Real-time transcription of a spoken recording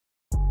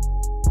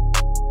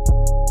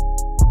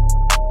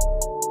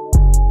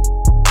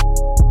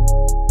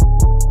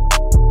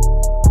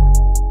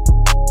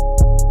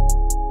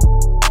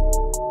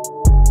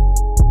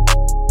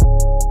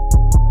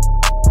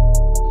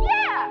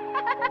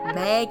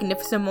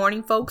Magnificent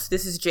morning, folks.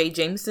 This is Jay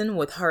Jameson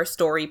with Her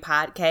Story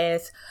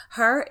Podcast.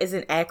 Her is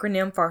an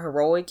acronym for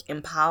heroic,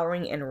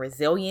 empowering, and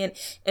resilient.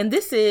 And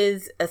this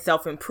is a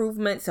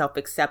self-improvement,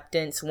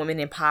 self-acceptance, women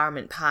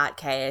empowerment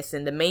podcast.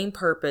 And the main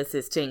purpose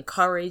is to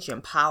encourage,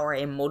 empower,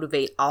 and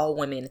motivate all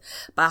women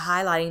by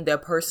highlighting their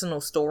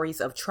personal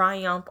stories of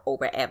triumph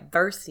over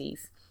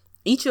adversities.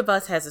 Each of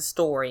us has a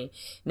story.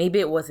 Maybe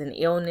it was an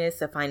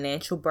illness, a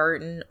financial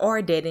burden, or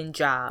a dead-end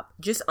job,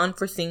 just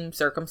unforeseen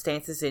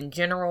circumstances in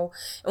general,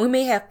 and we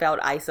may have felt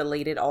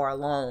isolated or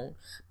alone.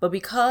 But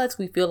because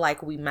we feel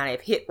like we might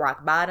have hit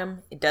rock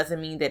bottom, it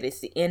doesn't mean that it's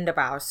the end of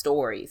our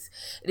stories.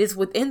 It is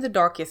within the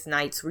darkest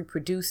nights we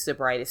produce the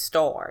brightest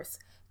stars.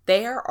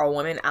 There are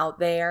women out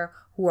there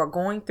who are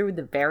going through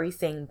the very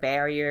same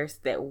barriers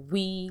that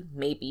we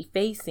may be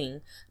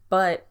facing,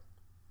 but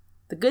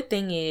the good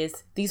thing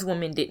is these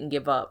women didn't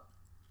give up.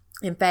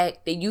 In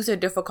fact, they use their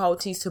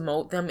difficulties to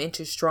mold them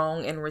into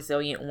strong and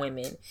resilient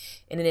women.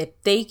 And if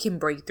they can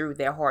break through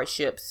their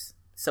hardships,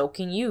 so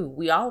can you.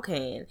 We all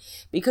can.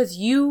 Because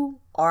you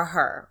are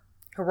her.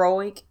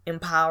 Heroic,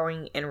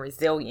 empowering, and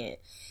resilient.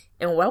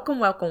 And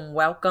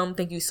welcome.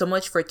 Thank you so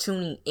much for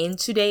tuning in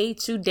today.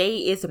 Today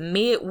is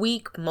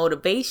midweek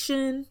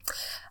motivation.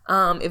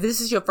 If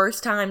this is your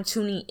first time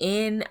tuning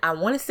in, I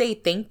want to say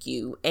thank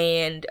you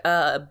and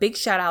a big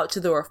shout out to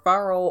the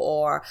referral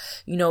or,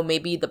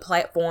 maybe the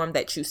platform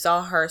that you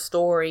saw her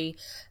story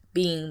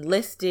being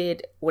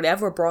listed,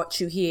 whatever brought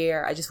you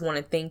here. I just want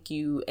to thank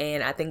you.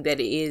 And I think that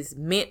it is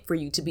meant for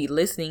you to be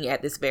listening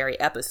at this very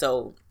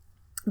episode.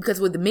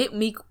 Because with the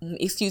midweek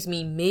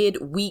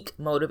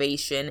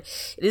motivation,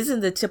 it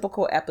isn't the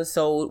typical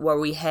episode where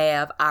we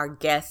have our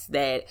guests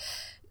that,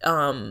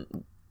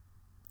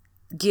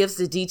 gives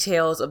the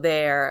details of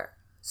their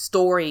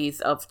stories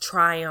of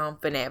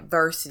triumph and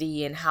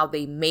adversity and how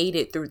they made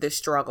it through the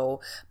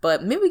struggle.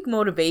 But midweek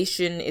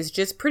motivation is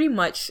just pretty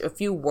much a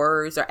few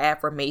words or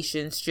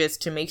affirmations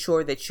just to make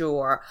sure that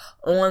you're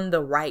on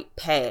the right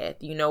path,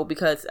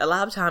 because a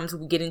lot of times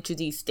we get into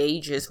these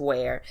stages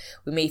where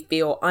we may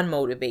feel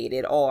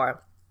unmotivated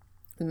or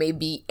we may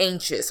be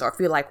anxious or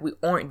feel like we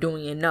aren't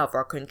doing enough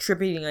or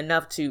contributing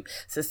enough to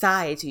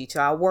society, to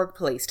our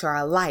workplace, to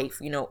our life.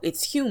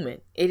 It's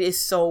human. It is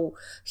so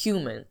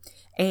human.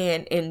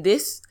 And in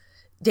this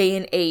day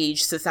and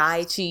age,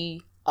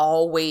 society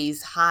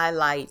always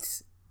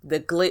highlights the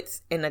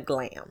glitz and the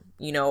glam.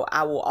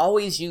 I will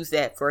always use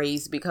that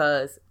phrase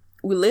because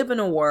we live in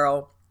a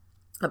world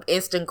of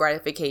instant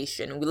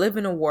gratification. We live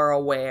in a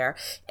world where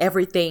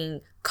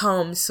everything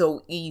comes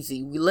so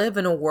easy. We live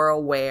in a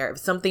world where if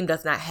something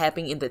does not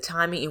happen in the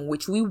timing in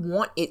which we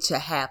want it to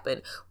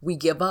happen, we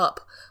give up,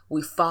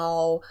 we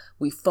fall,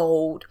 we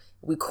fold,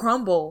 we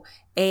crumble,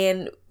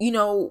 and,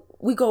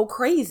 we go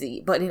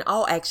crazy. But in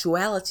all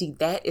actuality,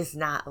 that is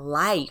not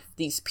life.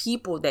 These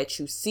people that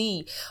you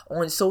see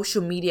on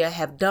social media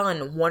have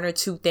done one or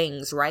two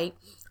things, right?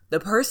 The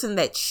person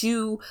that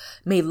you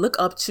may look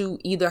up to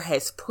either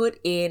has put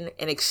in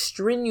an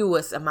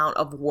extraneous amount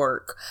of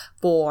work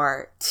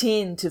for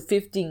 10 to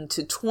 15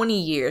 to 20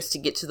 years to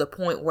get to the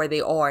point where they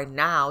are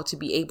now to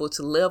be able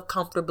to live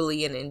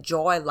comfortably and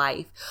enjoy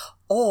life.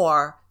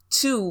 Or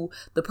two,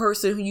 the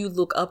person who you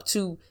look up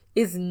to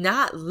is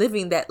not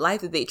living that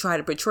life that they try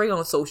to portray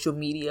on social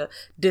media,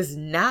 does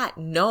not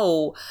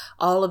know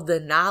all of the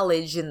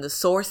knowledge and the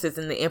sources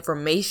and the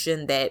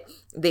information that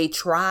they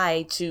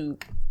try to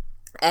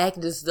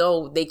act as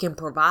though they can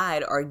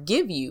provide or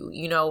give you.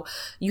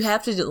 You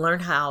have to learn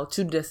how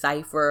to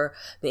decipher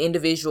the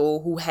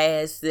individual who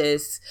has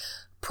this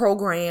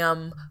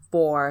program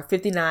for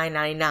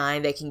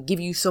 $59.99 that can give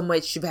you so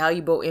much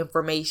valuable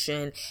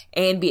information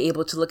and be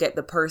able to look at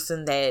the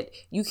person that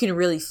you can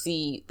really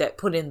see that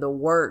put in the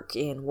work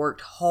and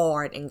worked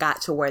hard and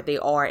got to where they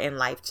are in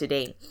life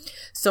today.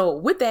 So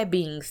with that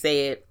being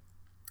said,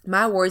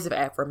 my words of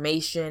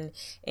affirmation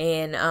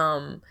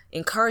and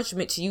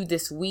encouragement to you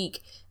this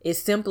week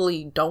is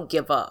simply don't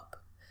give up.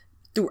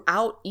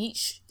 Throughout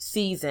each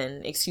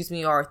season,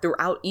 or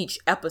throughout each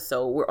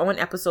episode, we're on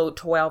episode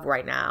 12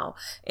 right now.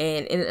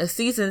 And in a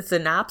season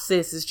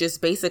synopsis is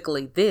just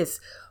basically this.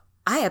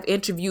 I have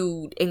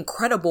interviewed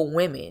incredible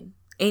women,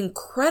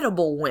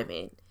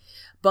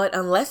 but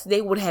unless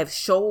they would have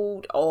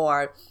showed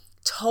or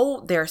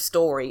told their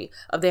story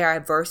of their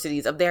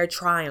adversities, of their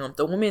triumph,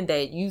 the women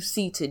that you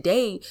see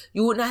today,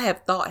 you would not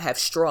have thought have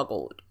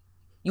struggled.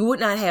 You would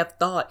not have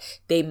thought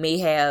they may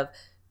have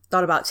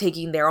thought about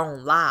taking their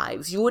own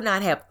lives. You would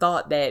not have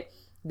thought that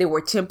they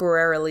were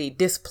temporarily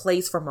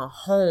displaced from a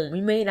home.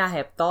 You may not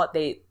have thought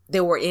they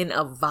were in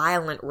a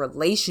violent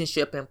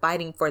relationship and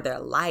fighting for their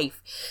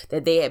life,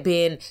 that they had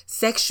been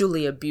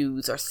sexually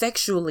abused or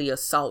sexually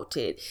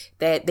assaulted,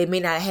 that they may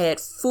not have had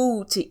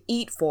food to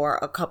eat for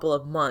a couple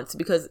of months,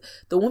 because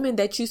the women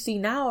that you see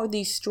now are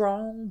these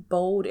strong,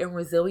 bold, and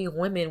resilient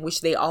women,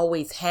 which they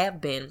always have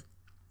been.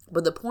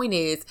 But the point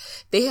is,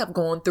 they have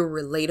gone through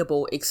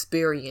relatable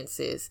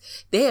experiences.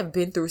 They have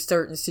been through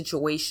certain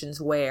situations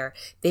where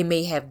they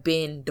may have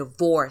been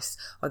divorced,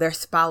 or their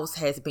spouse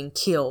has been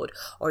killed,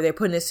 or they're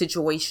put in a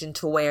situation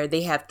to where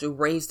they have to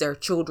raise their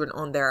children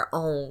on their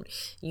own.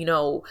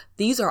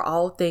 These are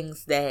all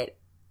things that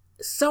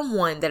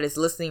someone that is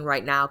listening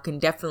right now can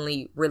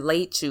definitely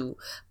relate to.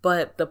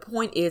 But the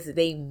point is,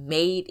 they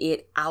made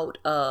it out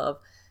of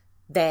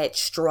that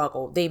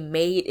struggle. They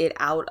made it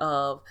out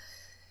of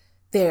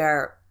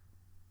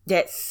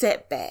that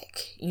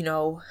setback,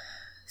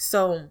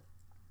 So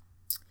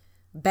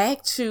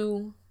back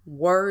to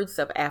words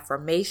of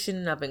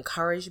affirmation, of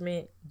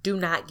encouragement. Do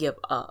not give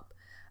up.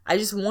 I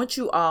just want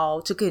you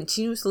all to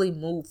continuously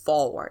move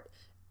forward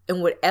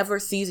in whatever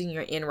season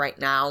you're in right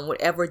now, and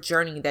whatever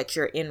journey that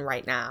you're in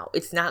right now.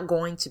 It's not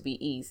going to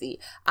be easy.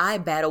 I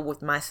battle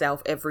with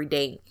myself every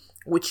day.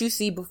 What you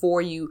see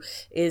before you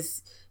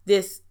is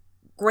this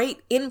great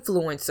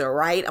influencer,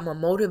 right? I'm a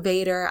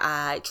motivator.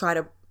 I try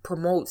to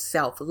promote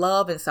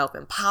self-love and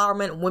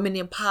self-empowerment, women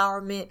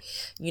empowerment,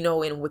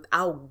 and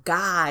without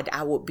God,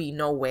 I would be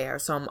nowhere.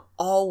 So I'm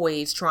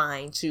always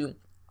trying to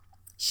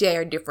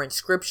share different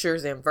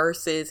scriptures and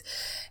verses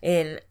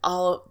and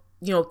all,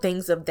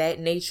 things of that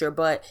nature.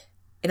 But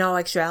in all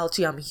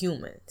actuality, I'm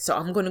human. So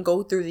I'm going to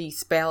go through these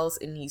spells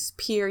in this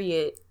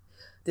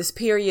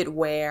period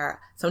where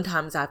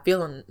sometimes I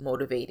feel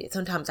unmotivated.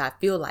 Sometimes I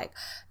feel like,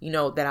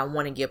 that I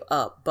want to give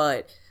up.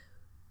 But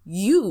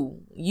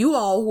you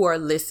all who are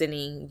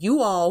listening,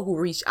 you all who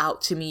reach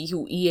out to me,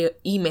 who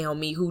email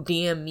me, who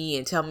DM me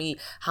and tell me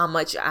how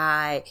much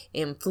I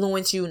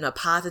influence you in a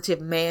positive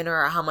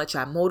manner, or how much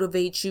I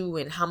motivate you,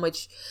 and how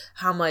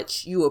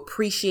much you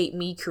appreciate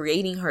me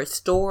creating her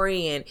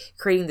story and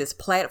creating this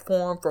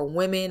platform for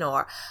women,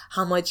 or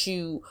how much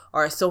you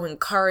are so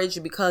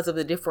encouraged because of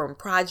the different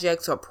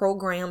projects or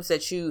programs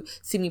that you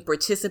see me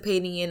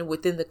participating in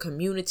within the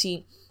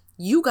community.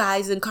 You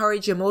guys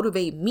encourage and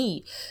motivate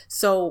me.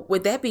 So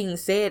with that being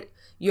said,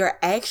 your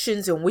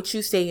actions and what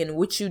you say and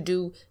what you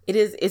do,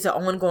 it's an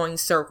ongoing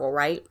circle,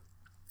 right?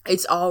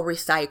 It's all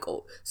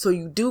recycled. So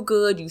you do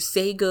good, you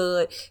say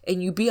good,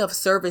 and you be of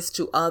service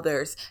to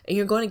others, and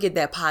you're going to get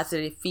that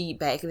positive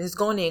feedback, and it's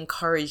going to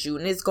encourage you,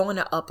 and it's going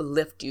to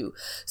uplift you.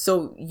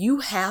 So you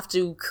have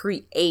to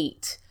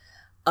create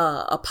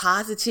a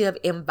positive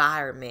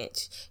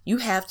environment. You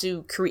have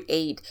to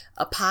create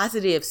a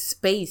positive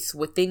space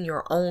within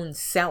your own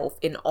self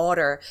in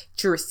order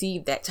to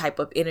receive that type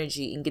of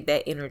energy and get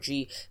that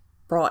energy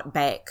brought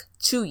back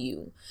to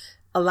you.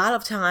 A lot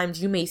of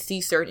times you may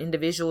see certain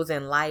individuals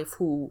in life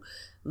who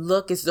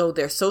look as though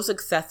they're so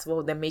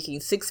successful, they're making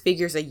 6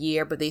 figures a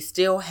year, but they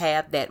still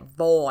have that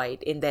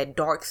void in that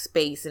dark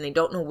space, and they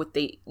don't know what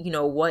they,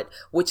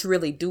 what to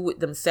really do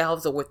with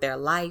themselves or with their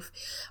life.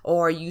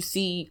 Or you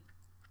see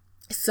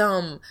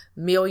some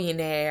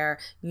millionaire,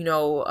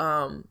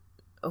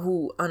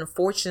 who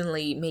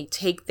unfortunately may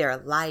take their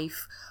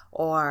life,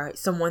 or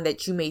someone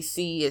that you may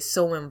see is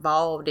so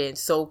involved and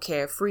so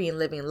carefree and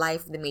living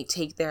life, they may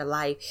take their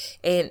life.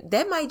 And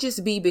that might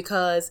just be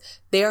because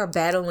they are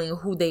battling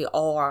who they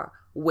are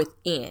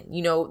within,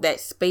 that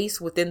space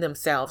within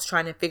themselves,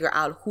 trying to figure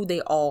out who they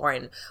are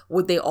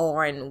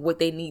and what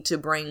they need to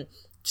bring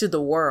to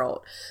the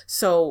world.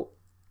 So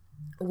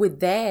with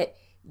that,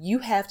 you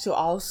have to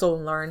also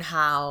learn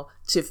how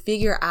to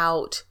figure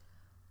out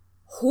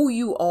who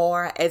you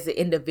are as an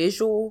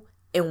individual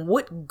and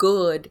what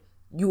good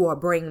you are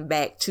bringing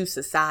back to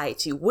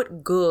society.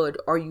 What good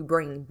are you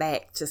bringing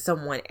back to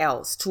someone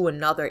else, to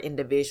another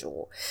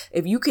individual?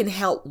 If you can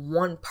help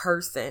one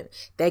person,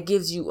 that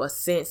gives you a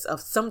sense of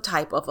some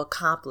type of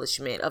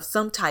accomplishment, of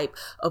some type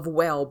of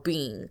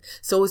well-being.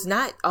 So it's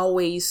not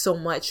always so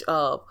much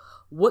of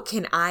what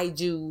can I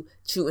do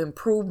to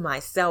improve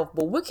myself,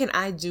 but what can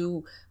I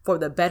do for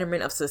the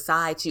betterment of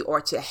society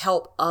or to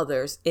help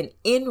others? And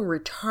in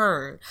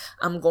return,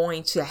 I'm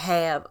going to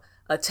have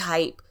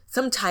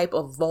some type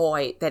of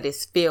void that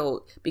is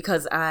filled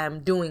because I'm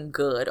doing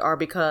good or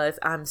because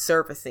I'm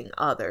servicing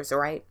others,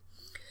 right?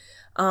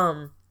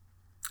 And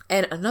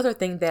another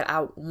thing that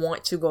I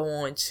want to go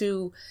on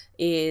to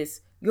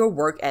is your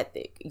work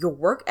ethic. Your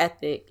work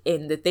ethic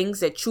and the things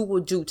that you will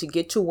do to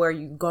get to where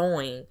you're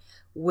going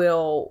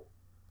will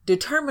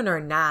determine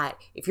or not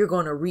if you're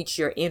going to reach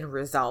your end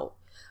result.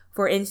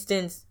 For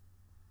instance,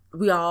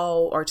 we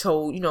all are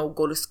told,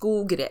 go to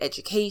school, get an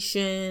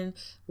education,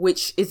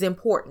 which is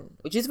important,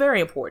 which is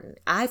very important.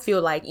 I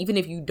feel like even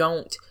if you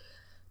don't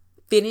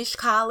finish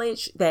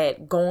college,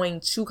 that going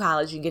to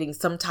college and getting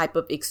some type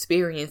of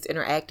experience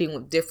interacting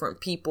with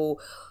different people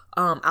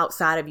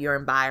outside of your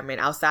environment,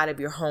 outside of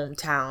your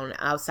hometown,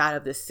 outside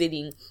of the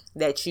city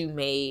that you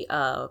may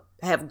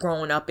have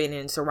grown up in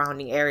and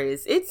surrounding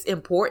areas. It's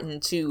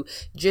important to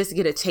just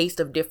get a taste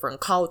of different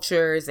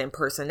cultures and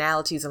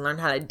personalities and learn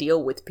how to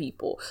deal with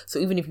people. So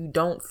even if you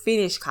don't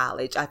finish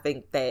college, I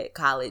think that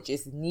college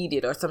is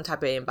needed, or some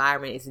type of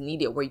environment is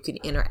needed where you can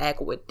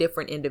interact with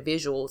different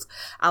individuals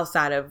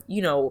outside of,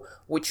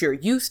 what you're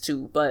used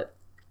to. But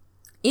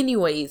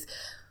anyways,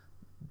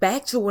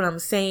 back to what I'm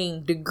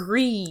saying,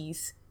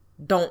 degrees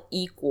don't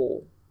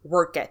equal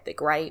work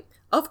ethic, right?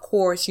 Of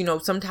course,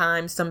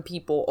 sometimes some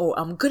people, oh,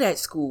 I'm good at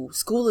school.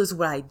 School is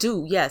what I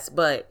do. Yes.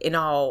 But in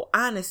all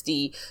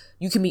honesty,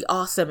 you can be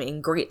awesome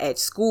and great at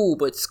school,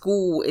 but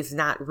school is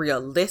not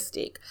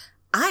realistic.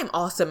 I'm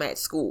awesome at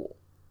school.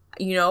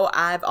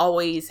 I've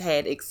always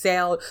had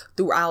excelled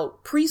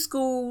throughout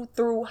preschool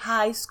through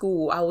high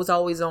school. I was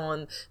always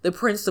on the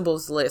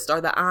principal's list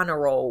or the honor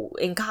roll.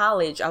 In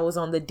college, I was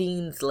on the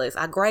dean's list.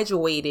 I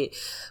graduated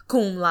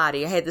cum laude.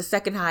 I had the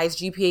second highest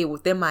GPA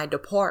within my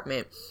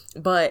department.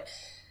 But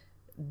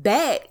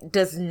that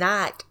does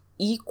not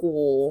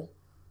equal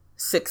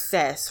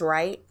success,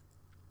 right?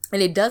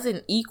 And it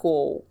doesn't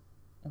equal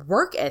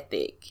work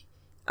ethic.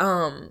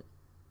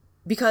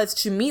 Because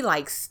to me,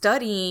 like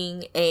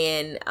studying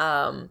and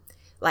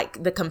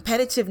like the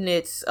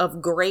competitiveness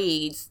of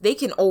grades, they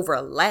can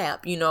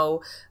overlap,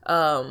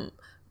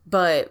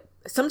 but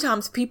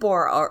sometimes people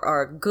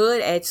are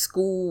good at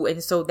school,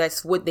 and so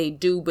that's what they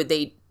do, but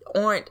they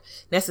aren't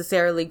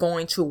necessarily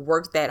going to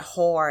work that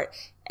hard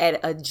at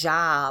a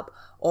job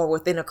or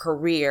within a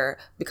career,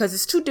 because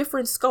it's two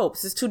different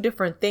scopes, it's two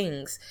different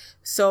things.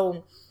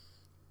 So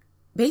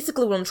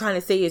basically what I'm trying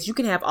to say is you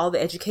can have all the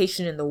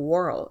education in the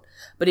world,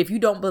 but if you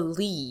don't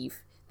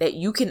believe that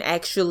you can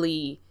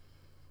actually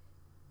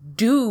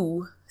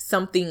do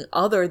something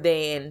other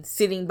than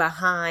sitting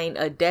behind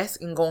a desk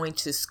and going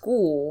to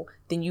school,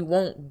 then you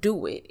won't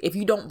do it. If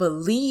you don't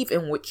believe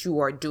in what you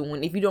are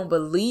doing, if you don't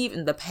believe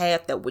in the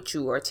path that what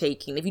you are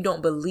taking, if you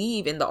don't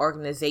believe in the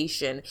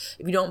organization,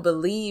 if you don't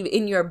believe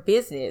in your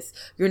business,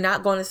 you're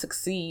not going to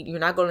succeed. You're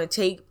not going to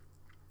take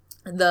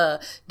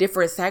the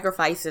different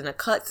sacrifices and the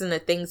cuts and the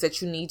things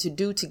that you need to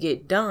do to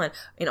get done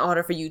in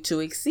order for you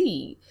to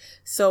exceed.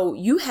 So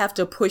you have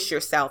to push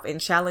yourself and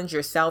challenge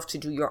yourself to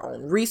do your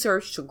own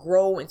research, to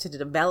grow and to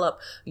develop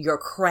your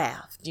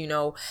craft.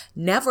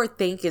 Never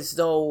think as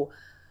though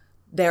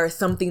there is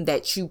something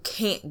that you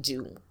can't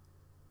do.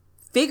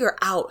 Figure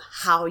out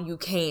how you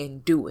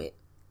can do it.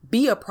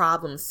 Be a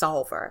problem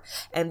solver.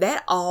 And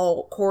that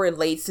all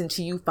correlates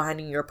into you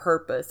finding your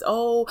purpose.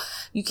 Oh,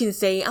 you can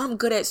say, I'm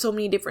good at so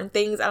many different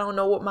things. I don't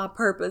know what my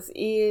purpose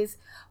is.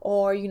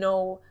 Or,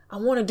 I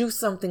want to do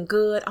something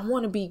good. I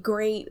want to be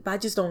great, but I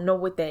just don't know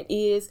what that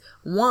is.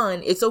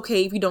 One, it's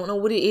okay if you don't know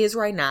what it is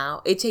right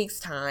now. It takes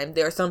time.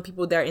 There are some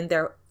people that are in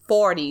their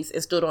 40s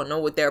and still don't know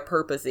what their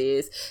purpose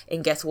is.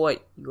 And guess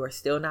what? You are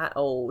still not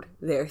old.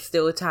 There's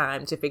still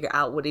time to figure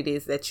out what it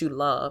is that you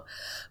love.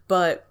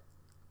 But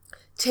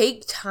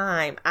take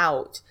time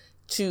out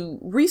to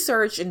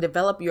research and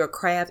develop your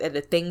craft at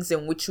the things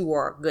in which you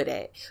are good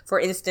at. For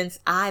instance,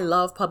 I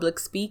love public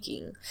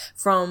speaking.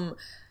 From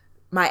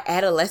my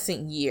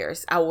adolescent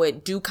years, I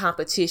would do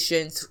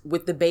competitions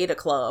with the Beta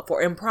Club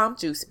for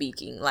impromptu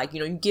speaking. Like,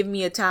 you give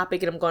me a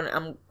topic and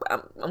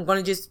I'm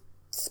gonna just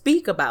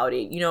speak about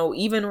it.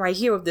 Even right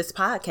here with this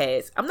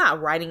podcast, I'm not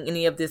writing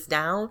any of this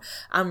down.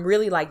 I'm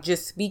really like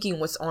just speaking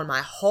what's on my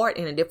heart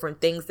and the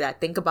different things that I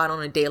think about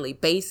on a daily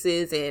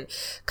basis, and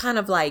kind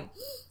of like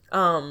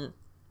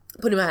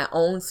putting my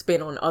own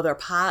spin on other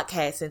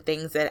podcasts and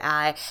things that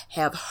I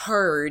have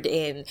heard,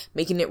 and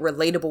making it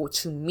relatable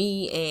to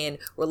me and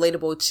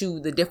relatable to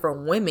the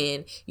different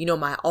women,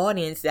 my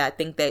audience that I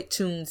think that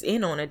tunes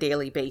in on a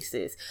daily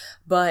basis.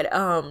 But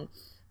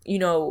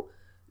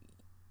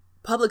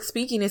public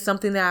speaking is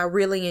something that I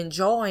really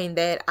enjoy and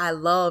that I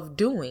love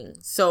doing.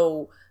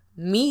 So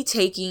me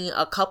taking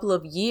a couple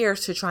of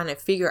years to trying to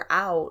figure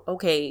out,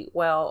 okay,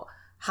 well,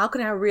 how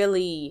can I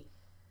really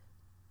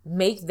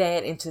make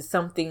that into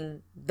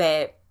something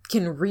that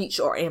can reach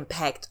or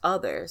impact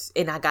others?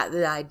 And I got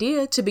the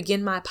idea to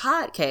begin my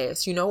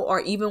podcast,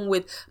 or even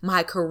with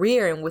my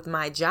career and with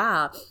my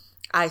job.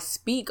 I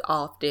speak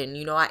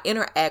often, I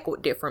interact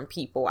with different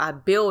people. I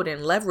build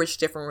and leverage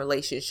different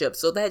relationships.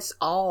 So that's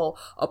all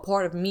a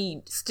part of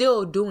me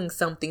still doing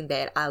something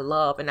that I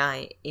love and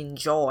I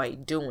enjoy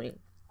doing.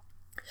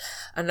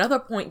 Another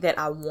point that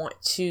I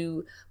want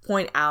to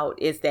point out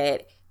is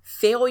that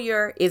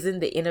failure isn't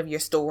the end of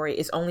your story.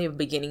 It's only a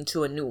beginning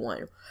to a new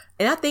one.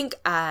 And I think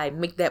I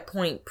make that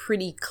point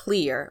pretty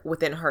clear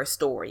within her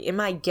story. And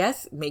my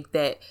guests make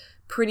that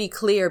pretty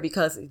clear,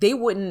 because they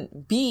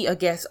wouldn't be a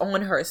guest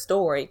on her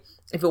story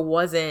if it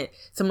wasn't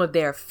some of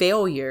their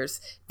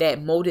failures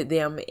that molded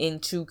them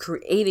into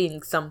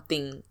creating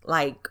something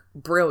like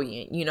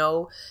brilliant.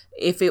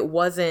 If it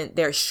wasn't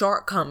their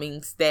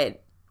shortcomings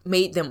that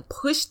made them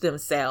push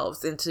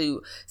themselves and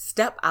to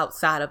step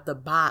outside of the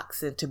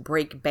box and to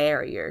break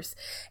barriers.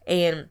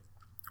 And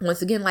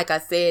once again, like I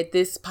said,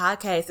 this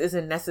podcast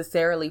isn't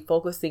necessarily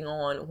focusing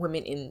on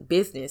women in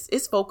business.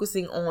 It's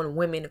focusing on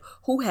women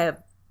who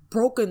have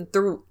broken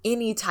through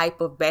any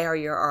type of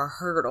barrier or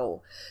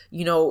hurdle,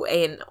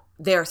 and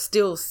they're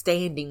still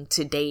standing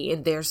today,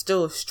 and they're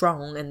still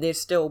strong, and they're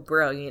still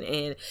brilliant,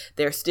 and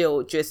they're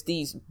still just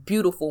these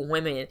beautiful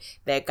women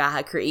that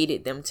God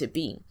created them to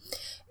be.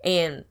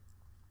 And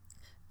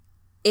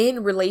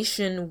in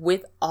relation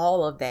with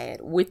all of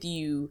that, with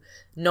you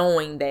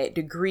knowing that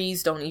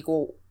degrees don't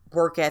equal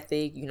work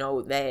ethic,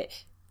 that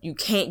you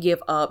can't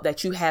give up,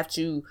 that you have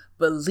to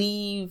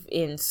believe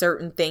in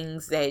certain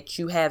things that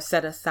you have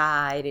set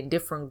aside and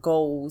different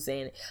goals,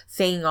 and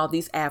saying all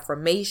these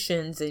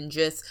affirmations and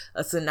just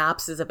a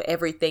synopsis of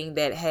everything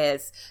that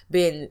has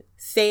been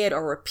said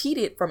or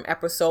repeated from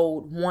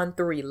episode 1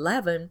 through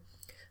 11,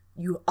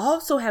 you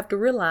also have to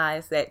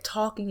realize that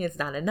talking is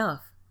not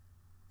enough.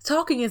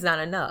 Talking is not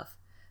enough.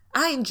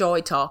 I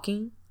enjoy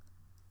talking.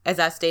 As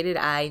I stated,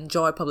 I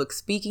enjoy public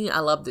speaking.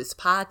 I love this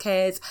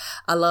podcast.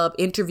 I love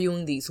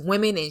interviewing these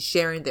women and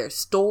sharing their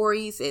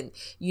stories. And,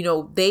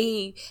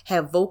 they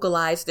have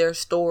vocalized their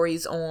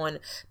stories on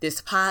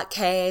this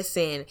podcast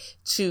and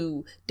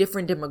to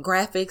different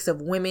demographics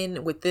of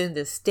women within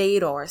the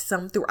state or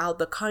some throughout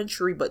the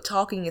country. But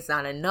talking is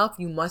not enough.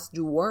 You must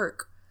do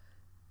work.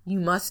 You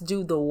must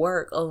do the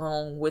work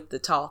along with the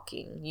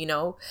talking.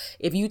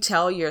 If you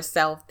tell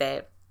yourself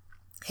that,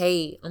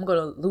 hey, I'm going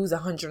to lose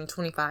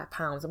 125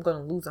 pounds. I'm going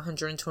to lose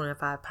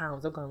 125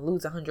 pounds. I'm going to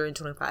lose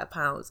 125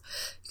 pounds.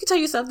 You can tell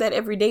yourself that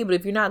every day, but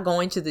if you're not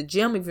going to the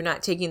gym, if you're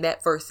not taking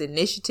that first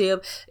initiative,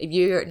 if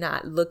you're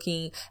not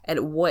looking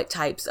at what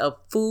types of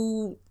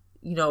food,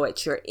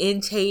 at your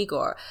intake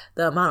or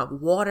the amount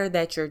of water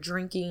that you're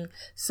drinking.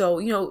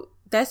 So,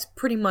 that's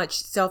pretty much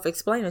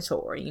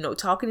self-explanatory.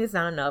 Talking is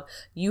not enough.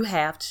 You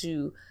have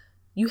to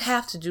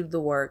do the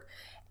work.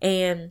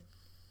 And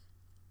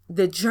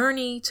the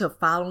journey to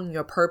following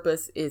your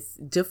purpose is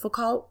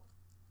difficult,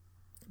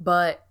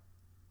 but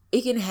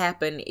it can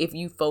happen if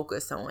you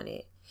focus on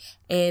it.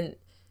 And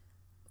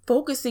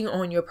focusing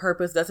on your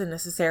purpose doesn't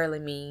necessarily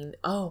mean,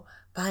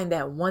 find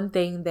that one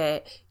thing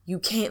that you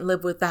can't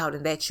live without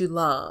and that you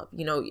love.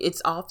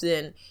 It's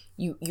often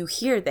you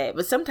hear that,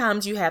 but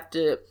sometimes you have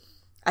to,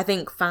 I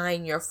think,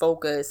 find your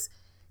focus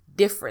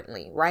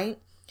differently, right?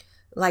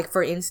 Like,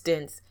 for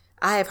instance,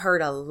 I have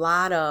heard a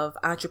lot of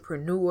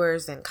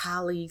entrepreneurs and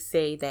colleagues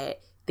say that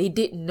they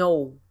didn't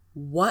know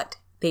what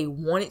they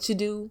wanted to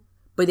do,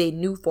 but they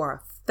knew for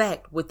a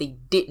fact what they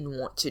didn't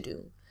want to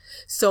do.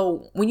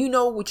 So when you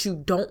know what you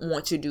don't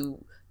want to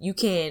do, you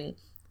can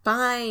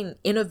find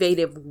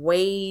innovative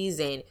ways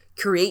and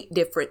create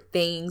different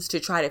things to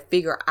try to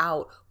figure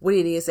out what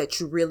it is that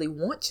you really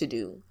want to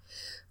do.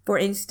 For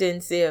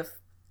instance, if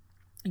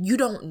you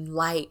don't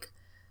like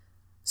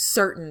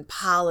certain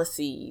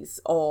policies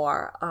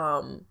or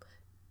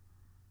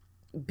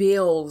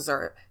bills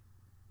or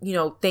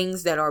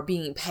things that are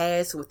being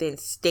passed within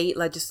state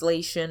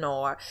legislation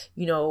or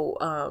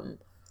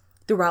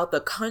throughout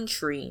the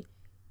country,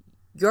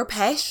 your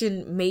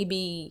passion may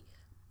be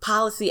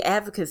policy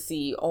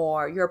advocacy,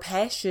 or your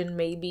passion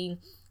may be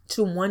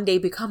to one day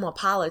become a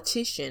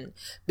politician,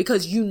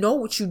 because you know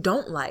what you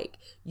don't like.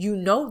 You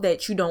know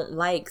that you don't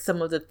like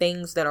some of the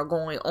things that are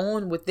going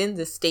on within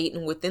the state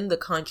and within the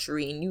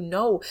country, and you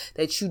know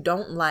that you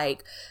don't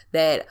like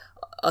that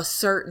a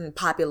certain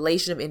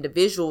population of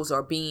individuals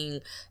are being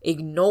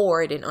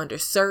ignored and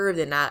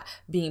underserved and not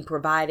being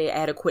provided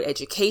adequate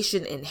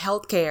education and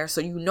healthcare.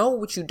 So you know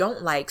what you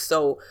don't like.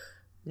 So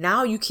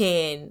now you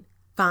can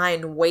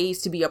find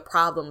ways to be a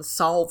problem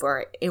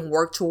solver and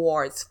work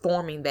towards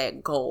forming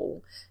that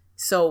goal.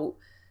 So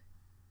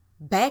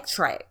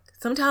backtrack.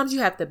 Sometimes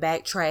you have to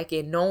backtrack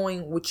in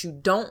knowing what you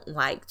don't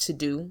like to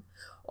do,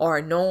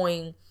 or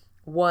knowing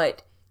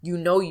what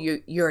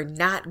you're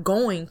not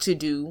going to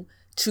do,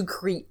 to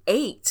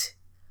create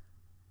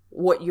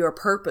what your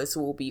purpose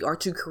will be, or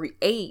to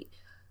create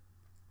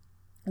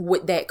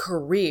what that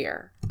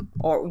career,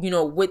 or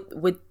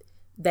with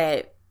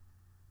that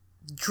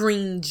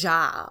dream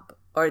job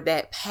or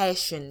that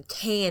passion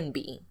can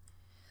be.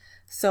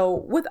 So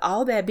with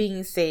all that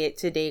being said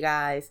today,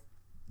 guys,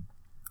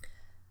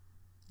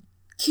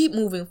 keep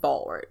moving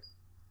forward.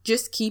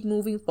 Just keep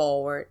moving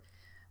forward.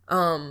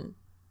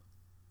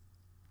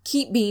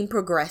 Keep being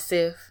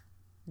progressive.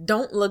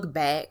 Don't look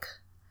back.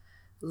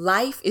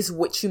 Life is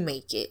what you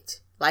make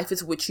it. Life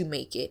is what you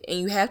make it. And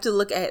you have to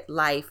look at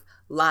life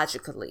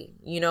logically.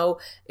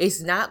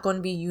 It's not going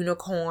to be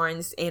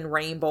unicorns and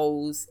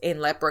rainbows and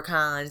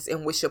leprechauns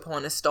and wish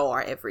upon a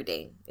star every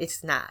day.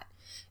 It's not.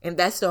 And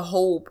that's the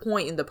whole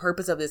point and the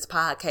purpose of this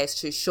podcast,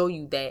 to show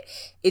you that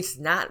it's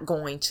not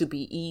going to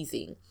be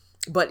easy,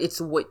 but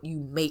it's what you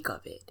make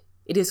of it.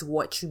 It is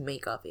what you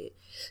make of it.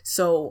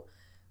 So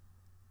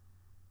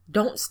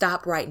don't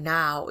stop right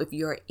now if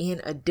you're in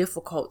a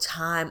difficult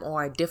time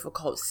or a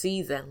difficult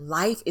season.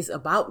 Life is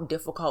about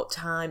difficult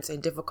times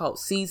and difficult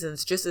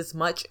seasons just as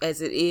much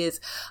as it is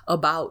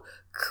about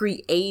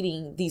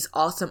creating these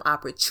awesome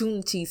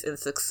opportunities and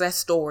success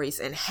stories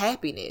and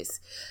happiness.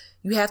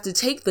 You have to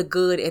take the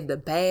good and the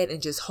bad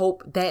and just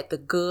hope that the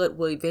good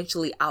will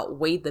eventually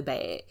outweigh the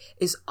bad.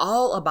 It's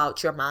all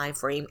about your mind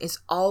frame. It's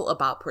all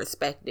about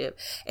perspective.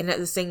 And at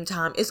the same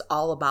time, it's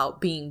all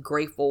about being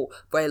grateful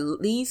for at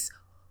least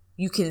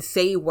you can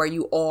say where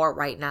you are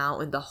right now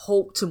and the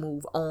hope to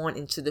move on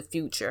into the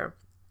future.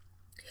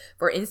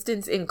 For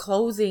instance, in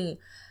closing,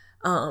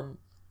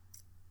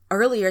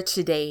 earlier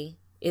today,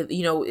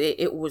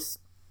 it was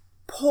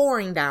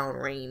pouring down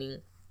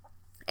raining,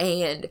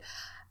 and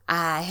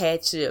I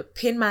had to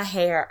pin my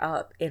hair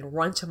up and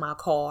run from my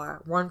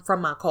car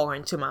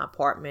into my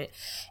apartment.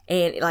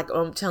 And like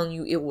I'm telling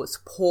you, it was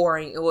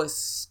pouring, it was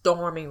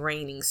storming,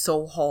 raining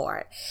so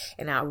hard.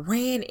 And I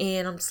ran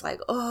in, I'm just like,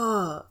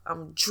 oh,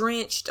 I'm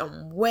drenched,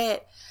 I'm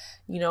wet,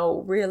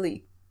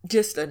 really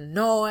just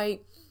annoyed.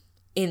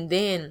 And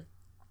then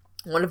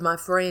one of my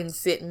friends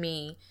sent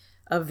me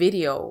a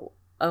video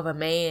of a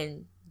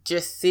man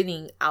just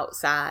sitting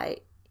outside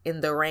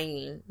in the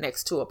rain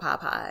next to a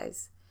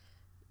Popeyes.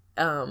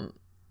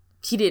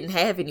 He didn't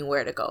have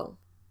anywhere to go.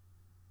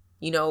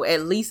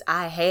 At least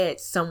I had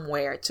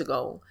somewhere to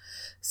go.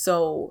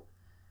 So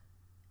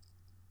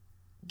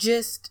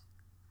just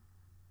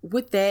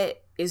with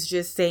that is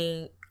just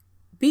saying,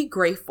 be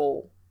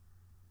grateful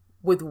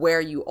with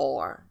where you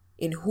are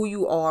and who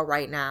you are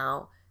right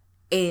now,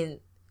 and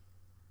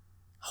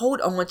hold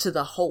on to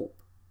the hope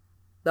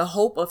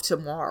of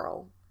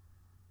tomorrow,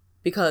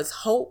 because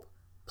hope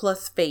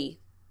plus faith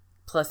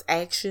plus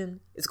action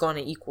is going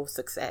to equal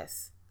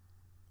success.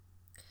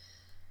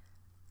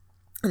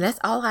 And that's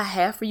all I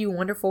have for you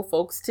wonderful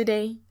folks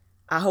today.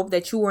 I hope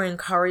that you were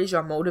encouraged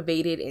or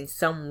motivated in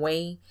some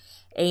way,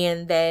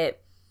 and that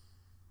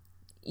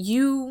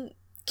you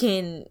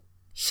can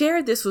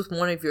share this with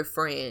one of your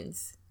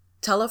friends.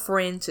 Tell a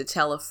friend to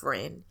tell a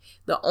friend.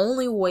 The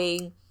only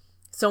way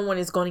someone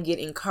is going to get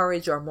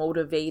encouraged or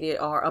motivated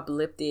or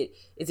uplifted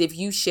is if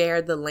you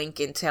share the link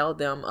and tell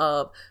them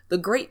of the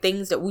great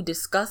things that we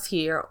discuss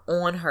here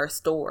on Her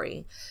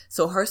Story.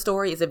 So Her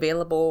Story is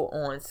available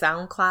on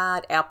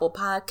SoundCloud, Apple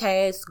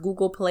Podcasts,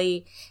 Google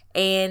Play,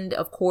 and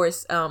of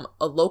course, a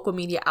local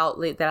media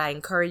outlet that I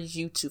encourage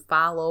you to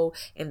follow,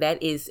 and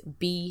that is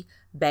Be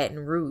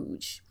Baton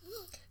Rouge.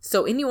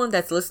 So anyone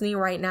that's listening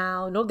right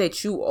now, know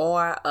that you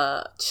are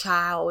a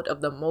child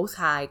of the Most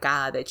High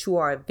God, that you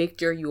are a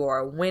victor, you are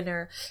a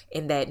winner,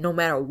 and that no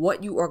matter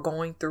what you are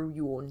going through,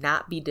 you will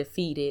not be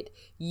defeated.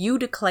 You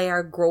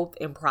declare growth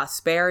and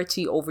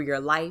prosperity over your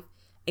life,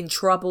 and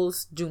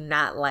troubles do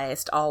not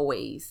last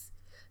always.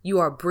 You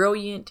are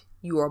brilliant,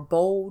 you are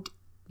bold,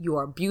 you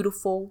are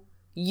beautiful,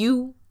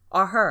 you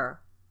are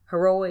her,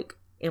 heroic,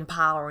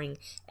 empowering,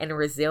 and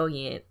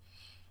resilient.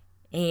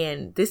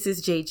 And this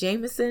is Jay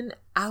Jameson.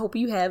 I hope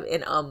you have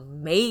an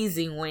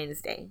amazing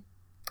Wednesday.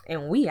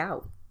 And we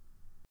out.